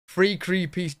3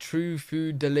 creepy true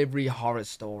food delivery horror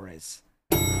stories.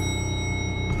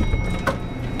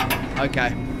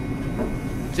 Okay.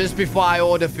 Just before I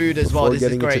order food as well, this is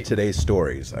great. Before getting into today's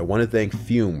stories, I want to thank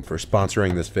Fume for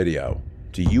sponsoring this video.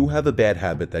 Do you have a bad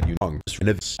habit that you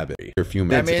your Fume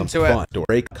Get me into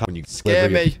it. Scare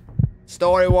me.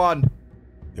 Story 1.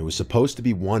 It was supposed to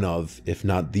be one of, if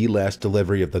not the last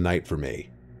delivery of the night for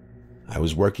me. I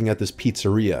was working at this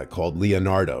pizzeria called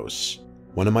Leonardo's.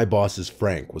 One of my bosses,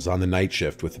 Frank, was on the night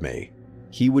shift with me.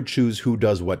 He would choose who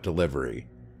does what delivery.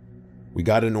 We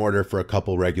got an order for a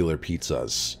couple regular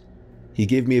pizzas. He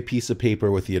gave me a piece of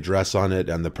paper with the address on it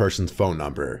and the person's phone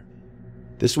number.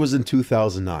 This was in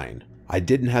 2009. I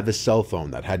didn't have a cell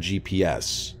phone that had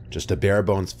GPS, just a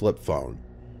bare-bones flip phone.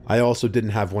 I also didn't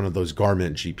have one of those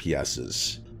garment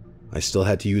GPSs. I still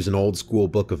had to use an old-school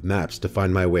book of maps to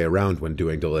find my way around when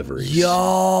doing deliveries.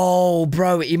 Yo,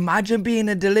 bro, imagine being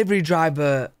a delivery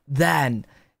driver then.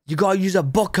 You gotta use a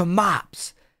book of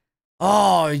maps.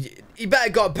 Oh, you better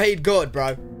got paid good,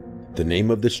 bro. The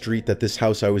name of the street that this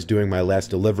house I was doing my last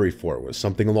delivery for was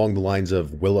something along the lines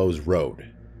of Willows Road.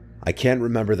 I can't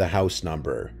remember the house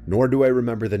number, nor do I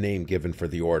remember the name given for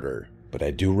the order, but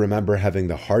I do remember having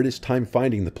the hardest time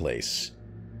finding the place.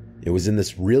 It was in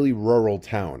this really rural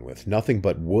town with nothing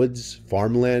but woods,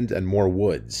 farmland, and more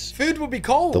woods. Food would be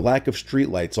cold. The lack of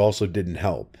streetlights also didn't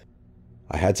help.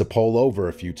 I had to pull over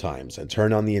a few times and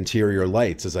turn on the interior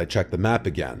lights as I checked the map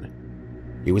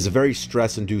again. It was a very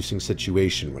stress-inducing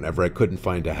situation whenever I couldn't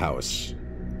find a house.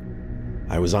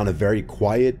 I was on a very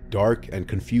quiet, dark, and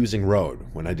confusing road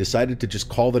when I decided to just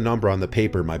call the number on the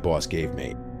paper my boss gave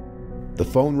me. The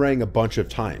phone rang a bunch of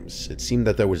times. It seemed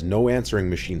that there was no answering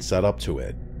machine set up to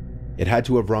it. It had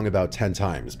to have rung about 10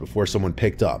 times before someone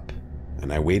picked up,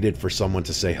 and I waited for someone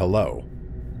to say hello.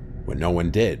 When no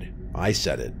one did, I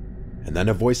said it, and then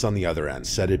a voice on the other end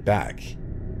said it back.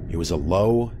 It was a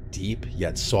low, deep,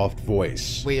 yet soft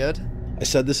voice. Weird. I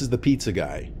said, "This is the pizza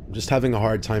guy. I'm just having a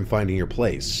hard time finding your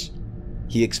place."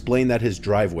 He explained that his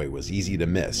driveway was easy to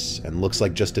miss and looks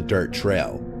like just a dirt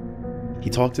trail. He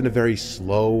talked in a very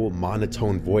slow,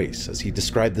 monotone voice as he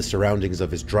described the surroundings of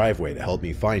his driveway to help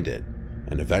me find it,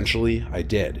 and eventually I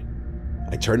did.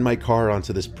 I turned my car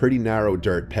onto this pretty narrow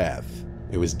dirt path.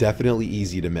 It was definitely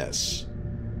easy to miss.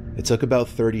 It took about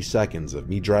 30 seconds of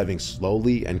me driving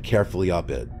slowly and carefully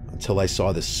up it until I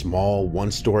saw this small,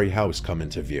 one-story house come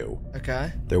into view.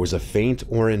 Okay. There was a faint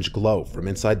orange glow from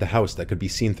inside the house that could be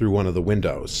seen through one of the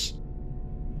windows.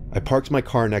 I parked my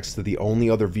car next to the only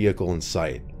other vehicle in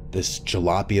sight, this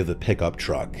jalopy of a pickup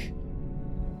truck.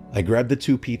 I grabbed the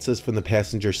 2 pizzas from the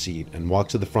passenger seat and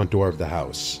walked to the front door of the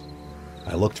house.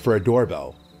 I looked for a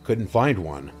doorbell, couldn't find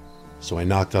one, so I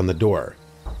knocked on the door.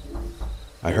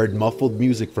 I heard muffled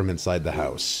music from inside the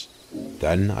house.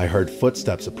 Then I heard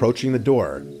footsteps approaching the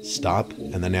door, stop,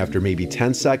 and then after maybe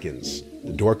 10 seconds,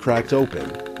 the door cracked open,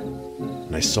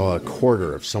 and I saw a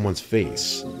quarter of someone's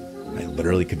face. I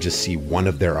literally could just see one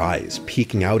of their eyes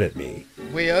peeking out at me.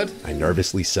 Weird. I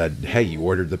nervously said, "Hey, you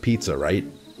ordered the pizza, right?"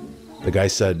 The guy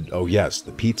said, "Oh yes,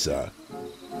 the pizza."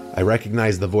 I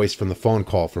recognized the voice from the phone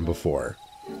call from before.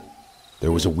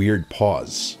 There was a weird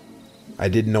pause. I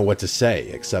didn't know what to say,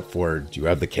 except for, "Do you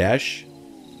have the cash?"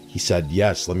 He said,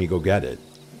 "Yes, let me go get it."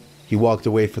 He walked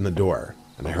away from the door,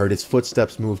 and I heard his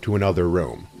footsteps move to another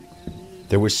room.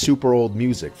 There was super old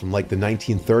music from like the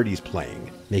 1930s playing,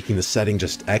 making the setting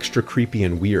just extra creepy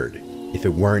and weird, if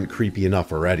it weren't creepy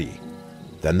enough already.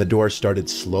 Then the door started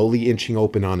slowly inching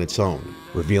open on its own,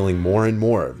 revealing more and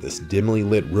more of this dimly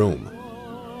lit room.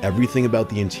 Everything about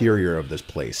the interior of this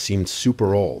place seemed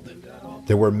super old.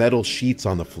 There were metal sheets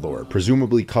on the floor,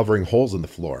 presumably covering holes in the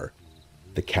floor.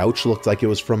 The couch looked like it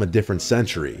was from a different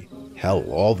century. Hell,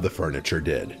 all of the furniture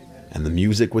did. And the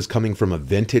music was coming from a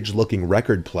vintage-looking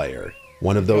record player,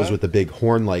 one of those with a big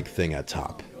horn-like thing at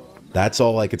top. That's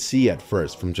all I could see at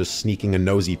first from just sneaking a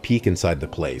nosy peek inside the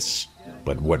place.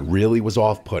 But what really was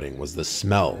off-putting was the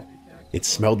smell. It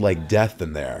smelled like death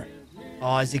in there.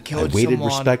 Oh, has he killed I waited someone?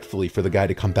 respectfully for the guy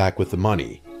to come back with the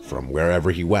money, from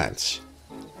wherever he went.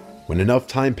 When enough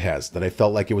time passed that I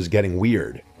felt like it was getting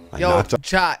weird, I knocked on—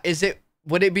 chat,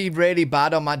 would it be really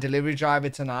bad on my delivery driver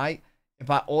tonight if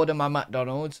I order my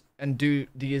McDonald's and do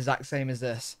the exact same as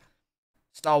this?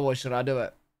 Star Wars, should I do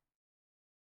it?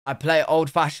 I play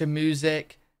old-fashioned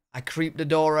music. I creep the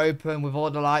door open with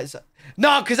all the lights.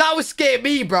 No, because that would scare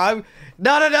me, bro.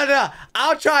 No.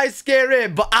 I'll try and scare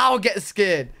him, but I'll get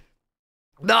scared.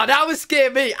 No, that would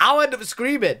scare me. I'll end up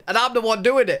screaming, and I'm the one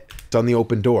doing it. On the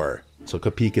open door, took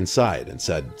a peek inside, and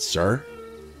said, "Sir?"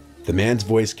 The man's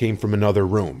voice came from another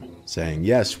room, saying,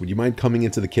 "Yes, would you mind coming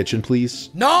into the kitchen, please?"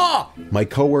 No! My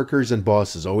coworkers and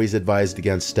bosses always advised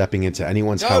against stepping into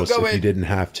anyone's house if you didn't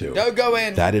have to. Don't go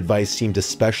in. That advice seemed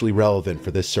especially relevant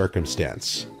for this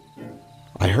circumstance.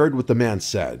 I heard what the man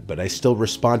said, but I still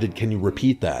responded, "Can you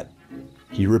repeat that?"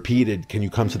 He repeated, "Can you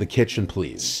come to the kitchen,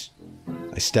 please?"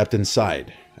 I stepped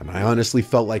inside, and I honestly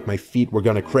felt like my feet were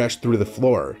gonna crash through the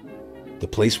floor. The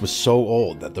place was so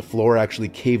old that the floor actually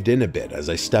caved in a bit as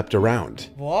I stepped around.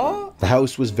 What? The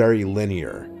house was very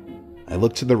linear. I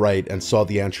looked to the right and saw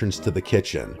the entrance to the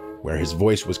kitchen, where his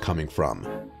voice was coming from.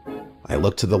 I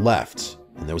looked to the left,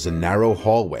 and there was a narrow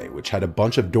hallway which had a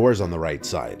bunch of doors on the right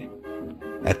side.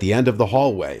 At the end of the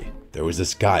hallway, there was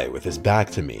this guy with his back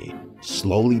to me,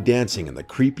 slowly dancing in the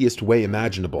creepiest way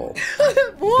imaginable.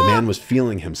 The man was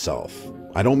feeling himself.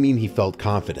 I don't mean he felt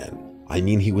confident. I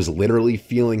mean he was literally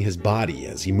feeling his body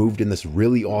as he moved in this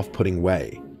really off-putting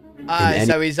way.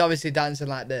 So he's obviously dancing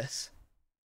like this.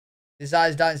 His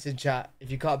eyes dancing, chat.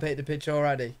 If you can't paint the picture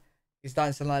already, he's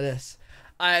dancing like this.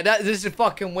 This is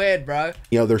fucking weird, bro.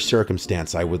 Any other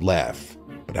circumstance, I would laugh,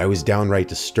 but I was downright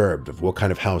disturbed of what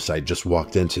kind of house I'd just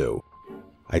walked into.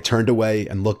 I turned away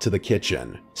and looked to the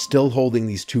kitchen, still holding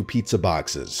these 2 pizza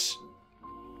boxes.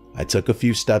 I took a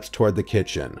few steps toward the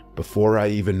kitchen before I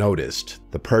even noticed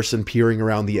the person peering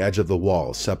around the edge of the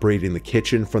wall separating the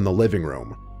kitchen from the living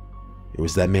room. It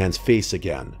was that man's face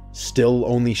again, still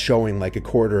only showing like a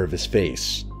quarter of his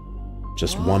face.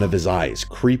 Just one of his eyes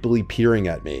creepily peering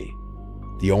at me.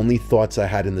 The only thoughts I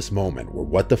had in this moment were,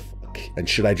 what the fuck, and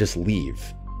should I just leave?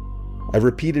 I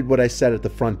repeated what I said at the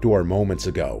front door moments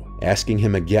ago, asking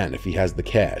him again if he has the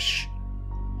cash.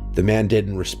 The man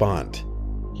didn't respond.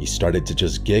 He started to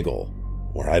just giggle,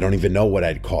 or I don't even know what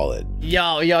I'd call it.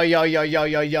 Yo.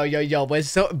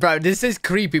 Bro, this is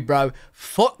creepy, bro.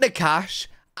 Fuck the cash.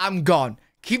 I'm gone.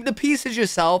 Keep the pieces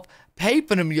yourself, pay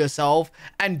for them yourself,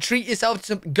 and treat yourself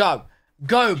to go.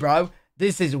 Go, bro.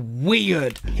 This is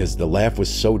weird. Because the laugh was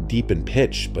so deep in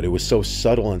pitch, but it was so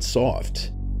subtle and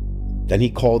soft. Then he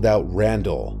called out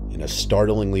Randall in a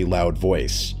startlingly loud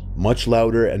voice, much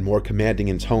louder and more commanding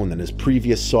in tone than his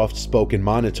previous soft-spoken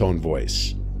monotone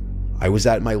voice. I was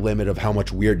at my limit of how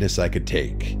much weirdness I could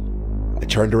take. I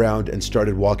turned around and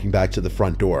started walking back to the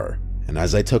front door, and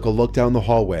as I took a look down the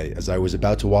hallway as I was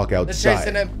about to walk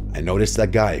outside, I noticed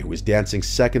that guy who was dancing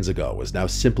seconds ago was now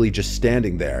simply just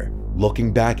standing there,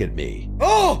 looking back at me.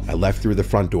 Oh! I left through the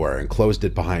front door and closed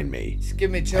it behind me. Just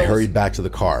give me chills. I hurried back to the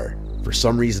car, for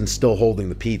some reason still holding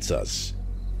the pizzas.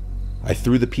 I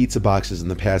threw the pizza boxes in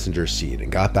the passenger seat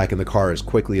and got back in the car as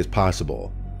quickly as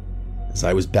possible. As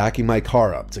I was backing my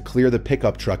car up to clear the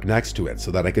pickup truck next to it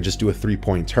so that I could just do a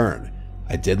 3-point turn,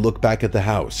 I did look back at the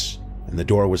house, and the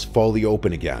door was fully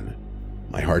open again.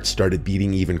 My heart started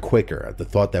beating even quicker at the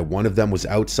thought that one of them was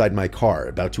outside my car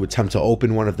about to attempt to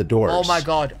open one of the doors. Oh my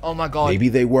god, oh my god. Maybe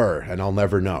they were, and I'll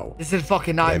never know. This is a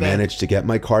fucking But nightmare. I managed to get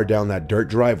my car down that dirt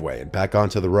driveway and back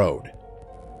onto the road.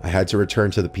 I had to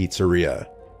return to the pizzeria.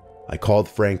 I called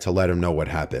Frank to let him know what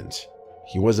happened.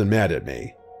 He wasn't mad at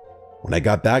me. When I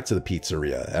got back to the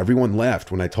pizzeria, everyone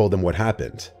laughed when I told them what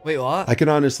happened. Wait, what? I can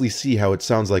honestly see how it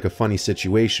sounds like a funny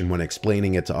situation when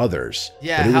explaining it to others,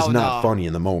 Yeah, but it was hell not no. funny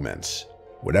in the moment.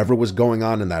 Whatever was going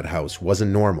on in that house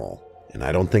wasn't normal, and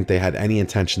I don't think they had any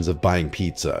intentions of buying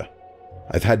pizza.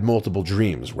 I've had multiple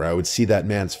dreams where I would see that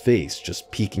man's face just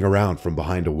peeking around from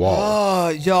behind a wall. Oh,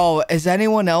 yo, has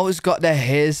anyone else got their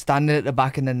hair standing at the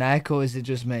back of the neck, or is it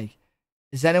just me?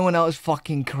 Is anyone else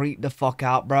fucking creeped the fuck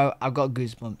out, bro? I've got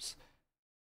goosebumps.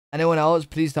 Anyone else?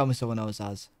 Please tell me someone else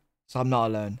has, so I'm not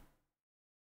alone.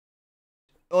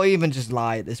 Or even just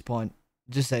lie at this point.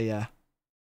 Just say yeah.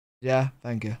 Yeah,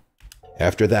 thank you.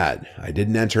 After that, I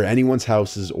didn't enter anyone's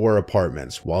houses or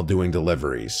apartments while doing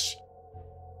deliveries.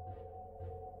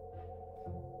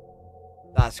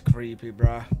 That's creepy,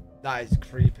 bro. That is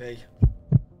creepy.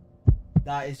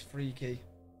 That is freaky.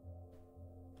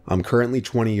 I'm currently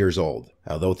 20 years old,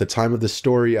 although at the time of the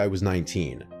story I was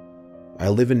 19. I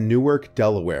live in Newark,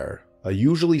 Delaware, a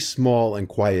usually small and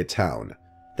quiet town.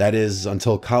 That is,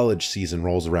 until college season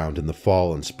rolls around in the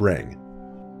fall and spring.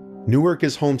 Newark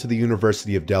is home to the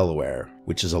University of Delaware,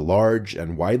 which is a large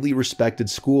and widely respected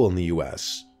school in the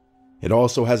US. It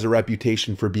also has a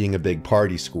reputation for being a big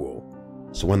party school,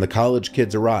 so when the college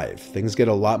kids arrive, things get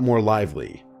a lot more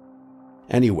lively.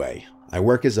 Anyway, I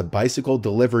work as a bicycle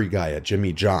delivery guy at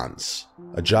Jimmy John's,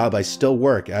 a job I still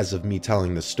work as of me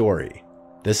telling the story.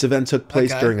 This event took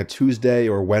place during a Tuesday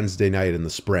or Wednesday night in the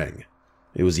spring.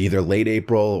 It was either late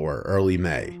April or early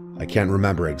May, I can't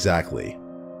remember exactly.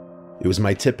 It was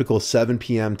my typical 7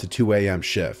 p.m. to 2 a.m.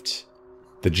 shift.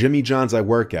 The Jimmy John's I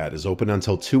work at is open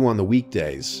until 2 on the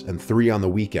weekdays and 3 on the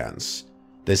weekends.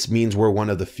 This means we're one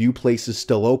of the few places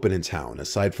still open in town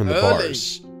aside from the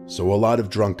bars, so a lot of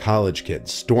drunk college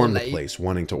kids storm the place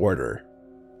wanting to order.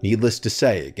 Needless to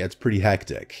say, it gets pretty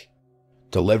hectic.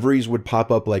 Deliveries would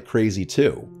pop up like crazy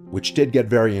too, which did get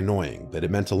very annoying, but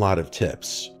it meant a lot of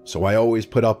tips, so I always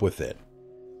put up with it.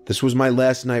 This was my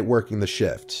last night working the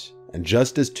shift, and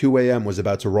just as 2 a.m. was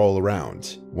about to roll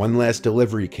around, one last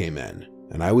delivery came in,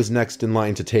 and I was next in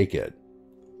line to take it.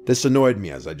 This annoyed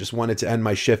me as I just wanted to end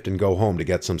my shift and go home to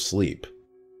get some sleep.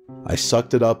 I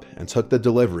sucked it up and took the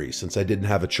delivery since I didn't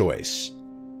have a choice.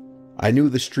 I knew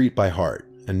the street by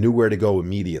heart and knew where to go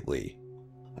immediately.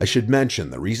 I should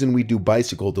mention the reason we do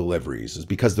bicycle deliveries is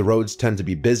because the roads tend to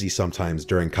be busy sometimes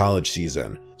during college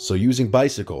season, so using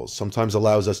bicycles sometimes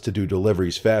allows us to do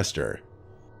deliveries faster.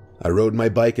 I rode my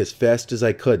bike as fast as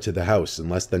I could to the house in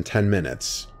less than 10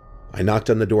 minutes. I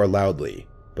knocked on the door loudly,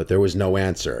 but there was no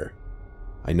answer.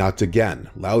 I knocked again,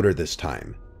 louder this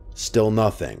time. Still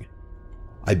nothing.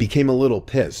 I became a little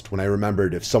pissed when I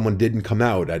remembered if someone didn't come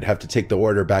out, I'd have to take the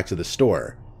order back to the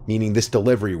store, meaning this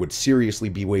delivery would seriously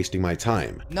be wasting my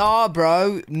time. Nah,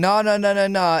 bro.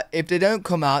 No. If they don't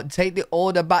come out, take the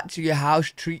order back to your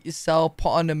house, treat yourself, put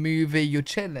on a movie, you're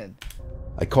chilling.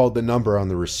 I called the number on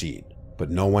the receipt,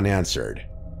 but no one answered.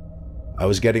 I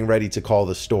was getting ready to call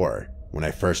the store when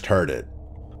I first heard it.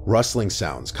 Rustling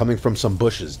sounds coming from some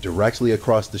bushes directly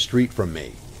across the street from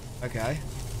me. Okay.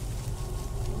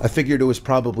 I figured it was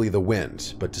probably the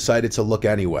wind, but decided to look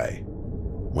anyway.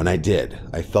 When I did,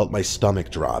 I felt my stomach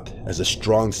drop as a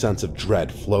strong sense of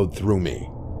dread flowed through me.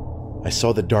 I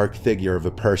saw the dark figure of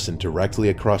a person directly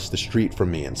across the street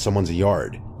from me in someone's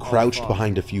yard, crouched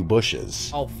behind a few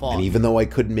bushes. And even though I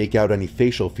couldn't make out any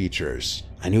facial features,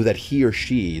 I knew that he or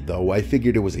she, though I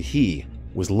figured it was a he,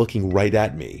 was looking right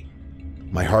at me.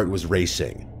 My heart was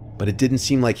racing, but it didn't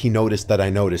seem like he noticed that I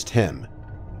noticed him.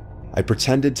 I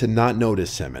pretended to not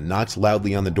notice him and knocked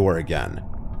loudly on the door again.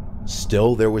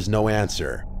 Still, there was no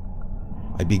answer.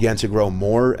 I began to grow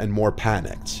more and more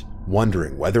panicked,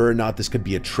 wondering whether or not this could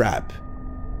be a trap.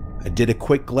 I did a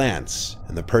quick glance,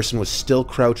 and the person was still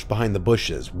crouched behind the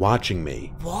bushes, watching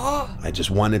me. What? I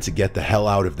just wanted to get the hell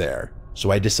out of there,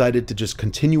 so I decided to just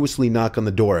continuously knock on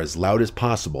the door as loud as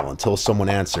possible until someone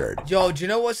answered. Yo, do you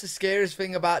know what's the scariest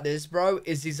thing about this, bro?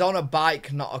 Is he's on a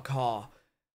bike, not a car.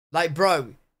 Like,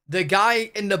 bro, the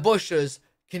guy in the bushes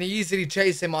can easily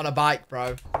chase him on a bike,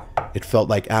 bro. It felt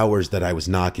like hours that I was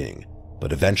knocking,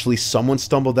 but eventually someone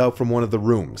stumbled out from one of the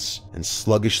rooms and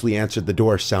sluggishly answered the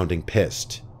door, sounding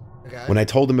pissed. Okay. When I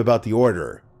told him about the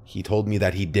order, he told me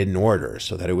that he didn't order,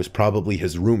 so that it was probably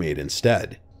his roommate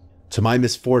instead. To my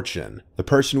misfortune, the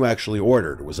person who actually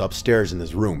ordered was upstairs in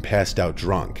his room, passed out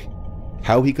drunk.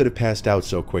 How he could have passed out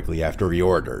so quickly after he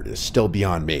ordered is still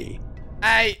beyond me.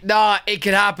 Hey, nah, it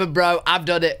can happen, bro. I've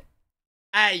done it.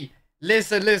 Hey,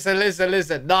 listen.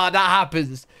 Nah, that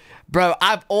happens. Bro,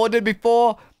 I've ordered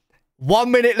before.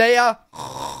 1 minute later.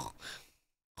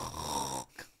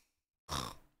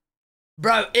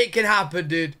 Bro, it can happen,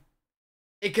 dude.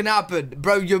 It can happen.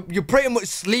 Bro, you're pretty much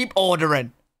sleep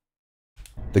ordering.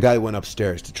 The guy went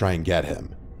upstairs to try and get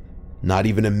him. Not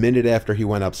even a minute after he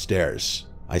went upstairs,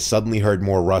 I suddenly heard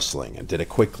more rustling and did a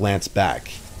quick glance back.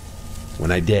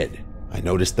 When I did, I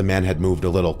noticed the man had moved a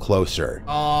little closer,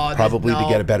 probably to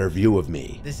get a better view of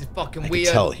me. This is fucking weird. weird. I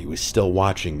could tell he was still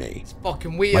watching me. It's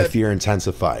fucking weird. My fear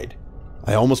intensified.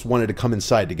 I almost wanted to come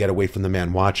inside to get away from the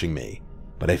man watching me,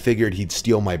 but I figured he'd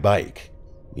steal my bike,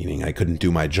 meaning I couldn't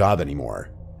do my job anymore.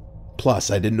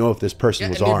 Plus, I didn't know if this person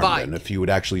was armed and if he would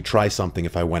actually try something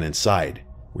if I went inside,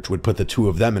 which would put the two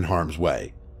of them in harm's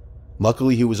way.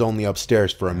 Luckily, he was only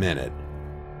upstairs for a minute.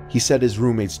 He said his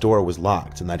roommate's door was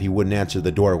locked and that he wouldn't answer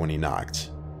the door when he knocked.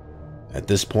 At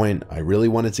this point, I really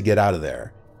wanted to get out of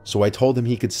there, so I told him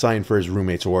he could sign for his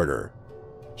roommate's order.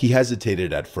 He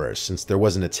hesitated at first since there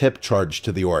wasn't a tip charged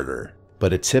to the order,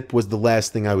 but a tip was the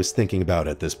last thing I was thinking about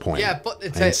at this point. Yeah, fuck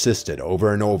the tip. I insisted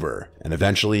over and over, and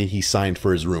eventually he signed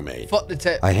for his roommate. Fuck the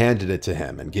tip. I handed it to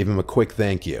him and gave him a quick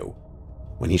thank you.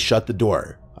 When he shut the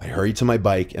door, I hurried to my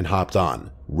bike and hopped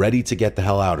on, ready to get the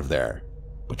hell out of there.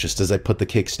 But just as I put the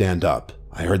kickstand up,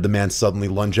 I heard the man suddenly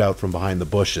lunge out from behind the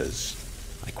bushes.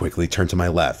 I quickly turned to my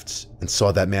left and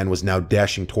saw that man was now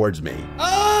dashing towards me.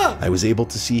 I was able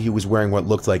to see he was wearing what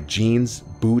looked like jeans,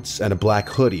 boots, and a black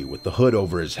hoodie with the hood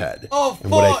over his head.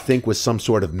 And what I think was some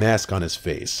sort of mask on his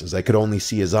face, as I could only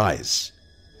see his eyes.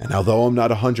 And although I'm not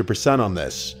 100% on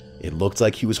this, it looked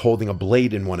like he was holding a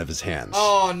blade in one of his hands.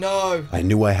 Oh no. I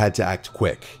knew I had to act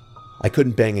quick. I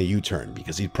couldn't bang a U-turn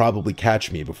because he'd probably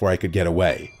catch me before I could get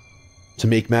away. To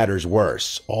make matters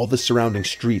worse, all the surrounding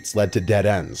streets led to dead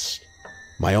ends.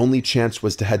 My only chance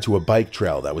was to head to a bike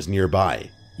trail that was nearby,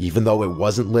 Even though it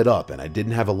wasn't lit up and I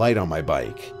didn't have a light on my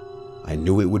bike, I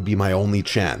knew it would be my only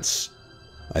chance.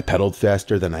 I pedaled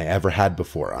faster than I ever had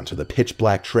before onto the pitch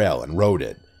black trail and rode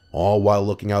it, all while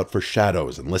looking out for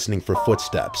shadows and listening for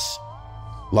footsteps.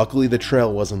 Luckily, the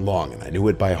trail wasn't long and I knew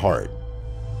it by heart.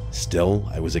 Still,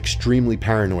 I was extremely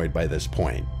paranoid by this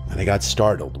point, and I got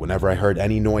startled whenever I heard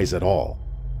any noise at all.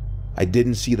 I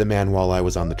didn't see the man while I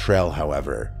was on the trail,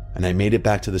 however, and I made it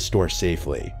back to the store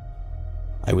safely.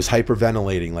 I was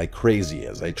hyperventilating like crazy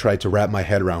as I tried to wrap my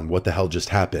head around what the hell just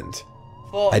happened.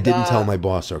 I didn't tell my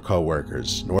boss or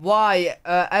co-workers, nor— Why,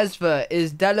 Esver,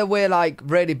 is Delaware, like,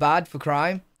 really bad for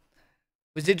crime?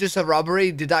 Was it just a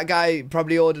robbery? Did that guy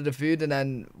probably order the food and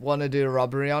then want to do a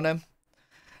robbery on him?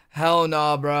 Hell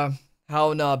no, bro.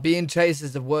 Hell no. Being chased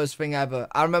is the worst thing ever.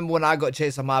 I remember when I got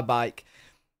chased on my bike.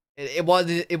 It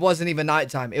wasn't even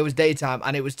nighttime. It was daytime,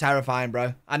 and it was terrifying,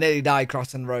 bro. I nearly died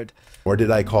crossing the road. Or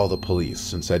did I call the police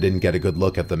since I didn't get a good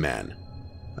look at the man?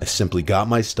 I simply got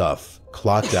my stuff,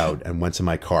 clocked out, and went to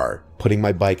my car, putting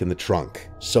my bike in the trunk.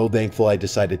 So thankful I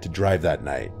decided to drive that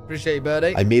night. Appreciate you,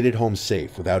 birdie. I made it home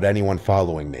safe without anyone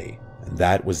following me, and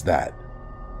that was that.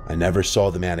 I never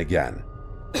saw the man again.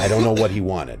 I don't know what he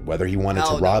wanted, whether he wanted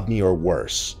to rob me or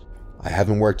worse. I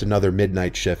haven't worked another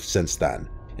midnight shift since then,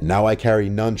 and now I carry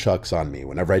nunchucks on me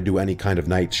whenever I do any kind of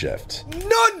night shift.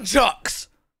 Nunchucks?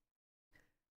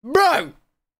 Bro!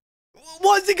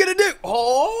 What's he gonna do?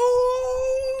 Oh!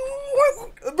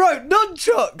 Bro,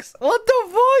 nunchucks! What the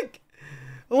fuck?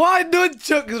 Why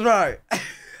nunchucks, bro?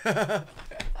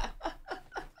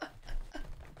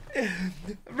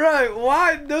 Bro,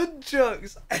 why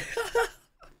nunchucks?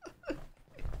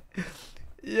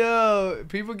 Yo,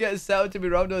 people get settled to be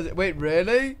robbed. Wait,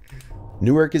 really?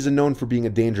 Newark isn't known for being a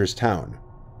dangerous town,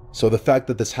 so the fact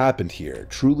that this happened here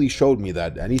truly showed me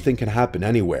that anything can happen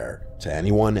anywhere, to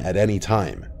anyone at any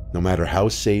time, no matter how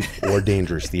safe or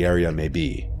dangerous the area may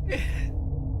be.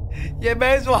 You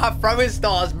may as well have throwing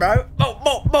stars, bro. Bro,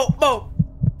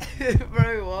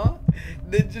 what?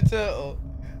 Ninja Turtle.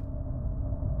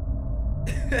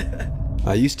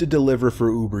 I used to deliver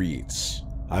for Uber Eats.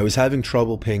 I was having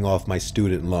trouble paying off my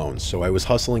student loans, so I was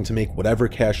hustling to make whatever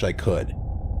cash I could.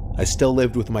 I still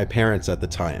lived with my parents at the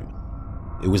time.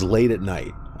 It was late at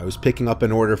night. I was picking up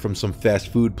an order from some fast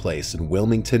food place in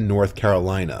Wilmington, North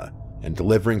Carolina, and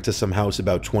delivering to some house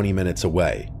about 20 minutes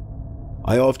away.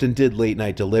 I often did late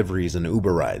night deliveries and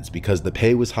Uber rides because the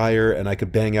pay was higher and I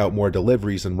could bang out more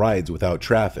deliveries and rides without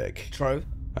traffic. True.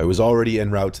 I was already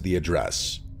en route to the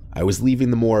address. I was leaving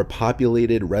the more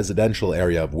populated residential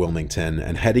area of Wilmington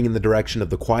and heading in the direction of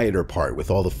the quieter part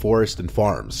with all the forest and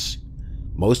farms.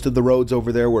 Most of the roads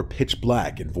over there were pitch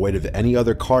black and void of any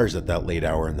other cars at that late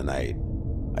hour in the night.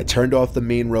 I turned off the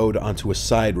main road onto a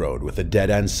side road with a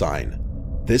dead-end sign.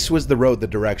 This was the road the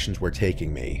directions were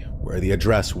taking me, where the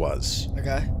address was.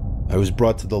 Okay. I was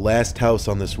brought to the last house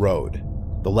on this road.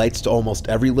 The lights to almost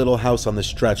every little house on the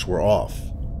stretch were off.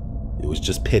 It was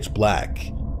just pitch black.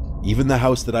 Even the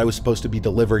house that I was supposed to be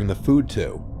delivering the food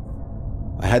to.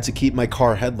 I had to keep my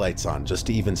car headlights on just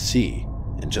to even see,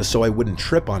 and just so I wouldn't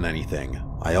trip on anything,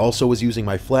 I also was using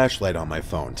my flashlight on my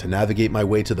phone to navigate my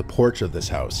way to the porch of this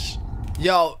house.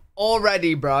 Yo,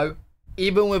 already, bro,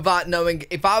 even without knowing,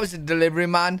 if I was a delivery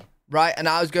man, right, and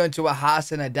I was going to a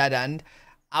house in a dead end,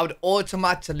 I would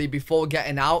automatically, before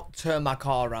getting out, turn my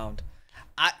car around.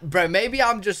 Bro, maybe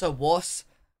I'm just a wuss,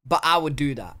 but I would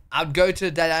do that. I'd go to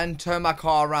the dead end, turn my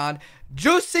car around,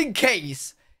 just in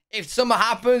case, if something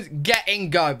happens, get in,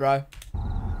 go, bro.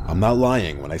 I'm not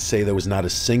lying when I say there was not a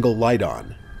single light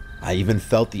on. I even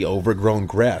felt the overgrown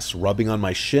grass rubbing on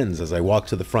my shins as I walked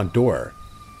to the front door.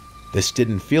 This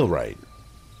didn't feel right.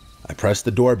 I pressed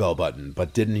the doorbell button,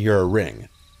 but didn't hear a ring,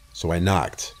 so I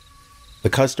knocked. The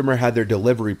customer had their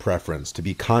delivery preference to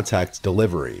be contact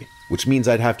delivery, which means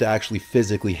I'd have to actually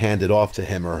physically hand it off to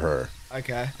him or her.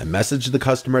 Okay. I messaged the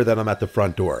customer that I'm at the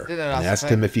front door and asked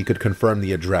him if he could confirm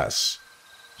the address.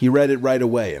 He read it right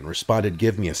away and responded,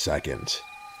 "Give me a second."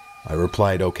 I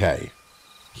replied, "Okay."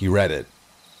 He read it.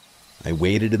 I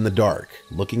waited in the dark,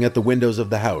 looking at the windows of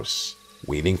the house,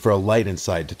 waiting for a light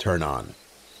inside to turn on.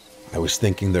 I was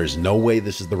thinking there's no way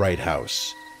this is the right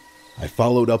house. I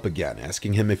followed up again,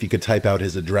 asking him if he could type out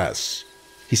his address.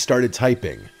 He started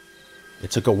typing. It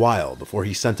took a while before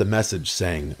he sent a message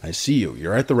saying, "I see you,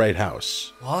 you're at the right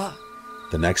house." What?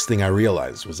 The next thing I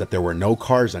realized was that there were no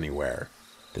cars anywhere.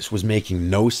 This was making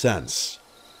no sense.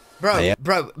 Bro,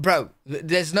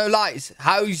 there's no lights.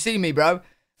 How you see me, bro?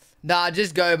 Nah,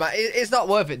 just go, man. It's not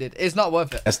worth it, dude. It's not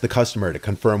worth it. Asked the customer to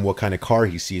confirm what kind of car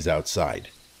he sees outside.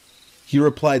 He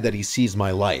replied that he sees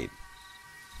my light.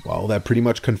 Well, that pretty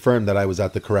much confirmed that I was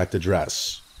at the correct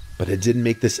address. But it didn't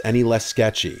make this any less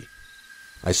sketchy.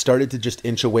 I started to just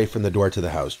inch away from the door to the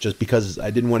house just because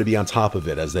I didn't want to be on top of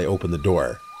it as they opened the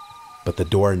door. But the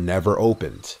door never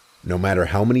opened, no matter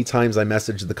how many times I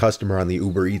messaged the customer on the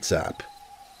Uber Eats app.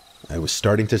 I was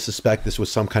starting to suspect this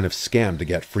was some kind of scam to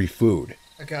get free food.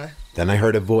 Okay. Then I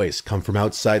heard a voice come from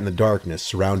outside in the darkness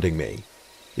surrounding me.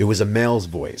 It was a male's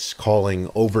voice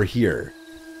calling, "Over here."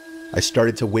 I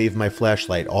started to wave my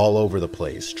flashlight all over the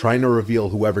place, trying to reveal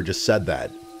whoever just said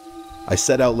that. I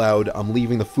said out loud, "I'm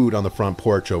leaving the food on the front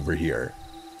porch over here."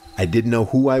 I didn't know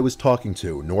who I was talking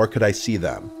to, nor could I see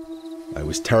them. I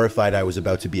was terrified I was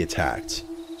about to be attacked,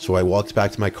 so I walked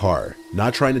back to my car,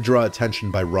 not trying to draw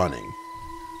attention by running.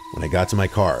 When I got to my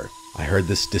car, I heard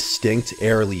this distinct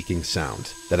air leaking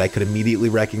sound that I could immediately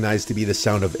recognize to be the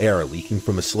sound of air leaking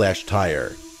from a slashed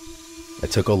tire. I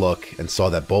took a look and saw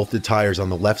that both the tires on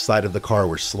the left side of the car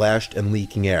were slashed and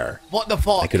leaking air. What the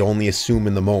fuck? I could only assume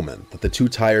in the moment that the 2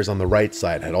 tires on the right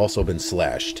side had also been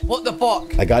slashed. What the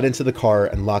fuck? I got into the car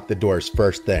and locked the doors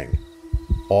first thing.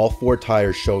 All 4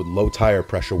 tires showed low tire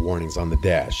pressure warnings on the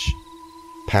dash.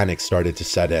 Panic started to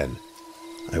set in.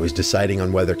 I was deciding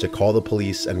on whether to call the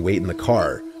police and wait in the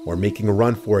car, or making a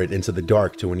run for it into the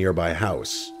dark to a nearby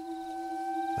house.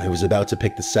 I was about to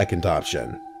pick the second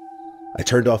option. I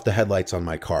turned off the headlights on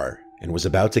my car and was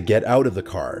about to get out of the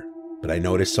car, but I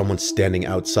noticed someone standing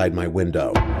outside my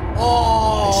window.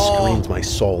 I screamed my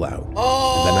soul out,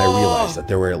 and then I realized that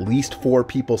there were at least 4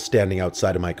 people standing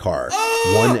outside of my car,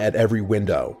 one at every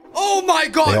window. Oh my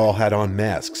god! They all had on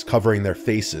masks covering their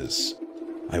faces.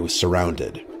 I was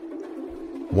surrounded.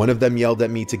 One of them yelled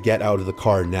at me to get out of the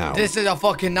car now. This is a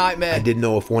fucking nightmare. I didn't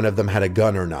know if one of them had a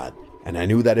gun or not, and I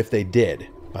knew that if they did,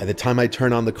 by the time I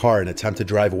turn on the car and attempt to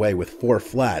drive away with 4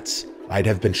 flats, I'd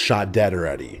have been shot dead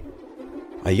already.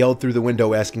 I yelled through the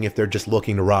window asking if they're just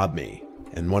looking to rob me,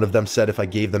 and one of them said if I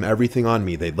gave them everything on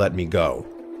me, they'd let me go.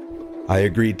 I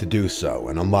agreed to do so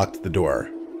and unlocked the door.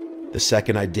 The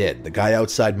second I did, the guy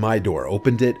outside my door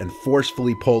opened it and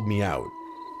forcefully pulled me out.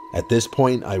 At this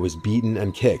point, I was beaten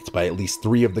and kicked by at least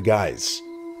 3 of the guys.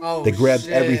 Oh, they grabbed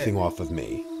shit. everything off of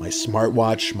me. My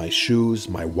smartwatch, my shoes,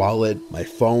 my wallet, my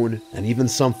phone, and even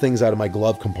some things out of my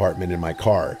glove compartment in my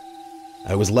car.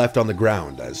 I was left on the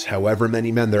ground as however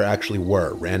many men there actually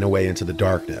were ran away into the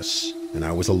darkness, and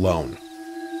I was alone.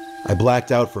 I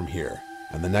blacked out from here,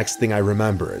 and the next thing I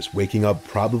remember is waking up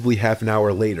probably half an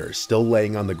hour later still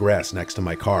laying on the grass next to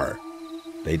my car.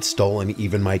 They'd stolen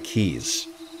even my keys.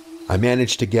 I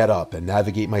managed to get up and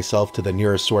navigate myself to the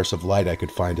nearest source of light I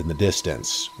could find in the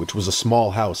distance, which was a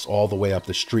small house all the way up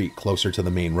the street closer to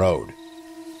the main road.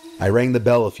 I rang the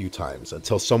bell a few times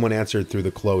until someone answered through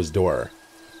the closed door.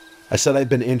 I said I'd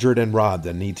been injured and robbed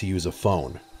and need to use a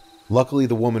phone. Luckily,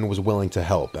 the woman was willing to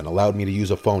help and allowed me to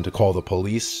use a phone to call the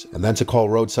police and then to call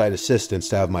roadside assistance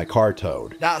to have my car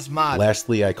towed. That's mad.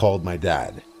 Lastly, I called my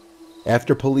dad.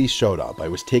 After police showed up, I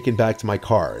was taken back to my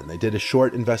car and they did a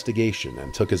short investigation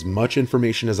and took as much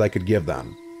information as I could give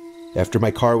them. After my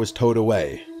car was towed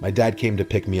away, my dad came to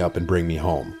pick me up and bring me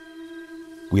home.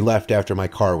 We left after my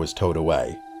car was towed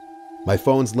away. My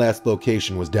phone's last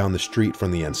location was down the street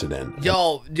from the incident.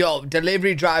 Yo,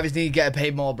 delivery drivers need to get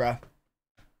paid more, bro.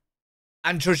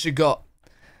 And trust your gut.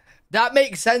 That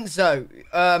makes sense, though.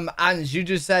 Ans, you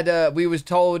just said we was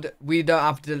told we don't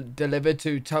have to deliver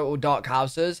to total dark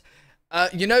houses.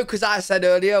 You know, because I said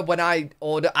earlier when I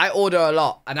order a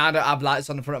lot and I don't have lights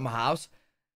on the front of my house.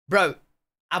 Bro,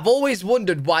 I've always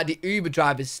wondered why the Uber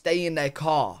drivers stay in their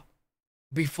car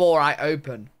before I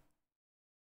open.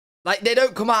 Like, they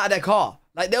don't come out of their car.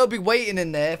 Like, they'll be waiting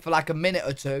in there for like a minute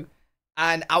or two.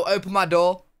 And I'll open my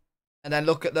door and then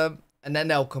look at them and then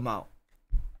they'll come out.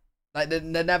 Like,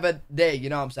 they're never there, you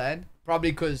know what I'm saying?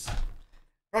 Probably because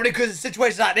of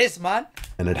situations like this, man.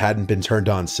 And it hadn't been turned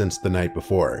on since the night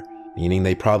before, meaning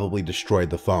they probably destroyed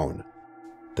the phone.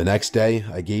 The next day,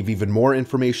 I gave even more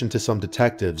information to some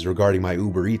detectives regarding my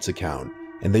Uber Eats account,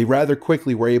 and they rather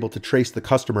quickly were able to trace the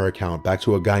customer account back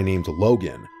to a guy named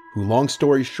Logan, who, long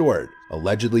story short,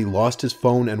 allegedly lost his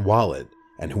phone and wallet,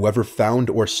 and whoever found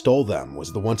or stole them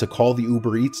was the one to call the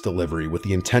Uber Eats delivery with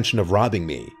the intention of robbing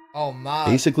me. Oh, man.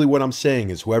 Basically what I'm saying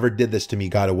is whoever did this to me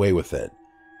got away with it.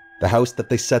 The house that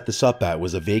they set this up at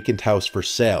was a vacant house for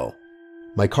sale.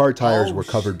 My car tires were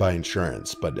covered by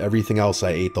insurance, but everything else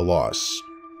I ate the loss.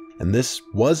 And this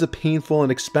was a painful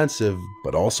and expensive,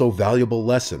 but also valuable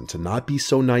lesson to not be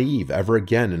so naive ever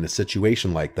again in a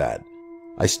situation like that.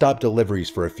 I stopped deliveries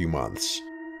for a few months.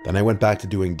 Then I went back to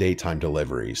doing daytime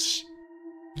deliveries.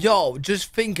 Yo,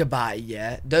 just think about it,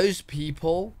 yeah? Those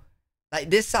people, like,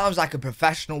 this sounds like a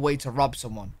professional way to rob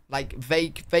someone. Like,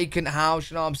 vacant house,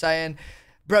 you know what I'm saying?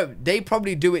 Bro, they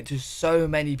probably do it to so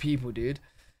many people, dude.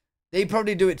 They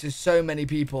probably do it to so many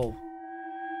people.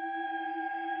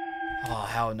 Oh,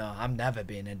 hell no. I'm never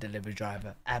being a delivery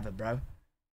driver. Ever, bro.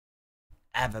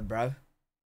 Ever, bro.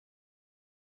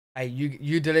 Hey,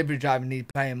 you delivery driver need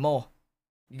paying more.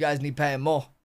 You guys need paying more.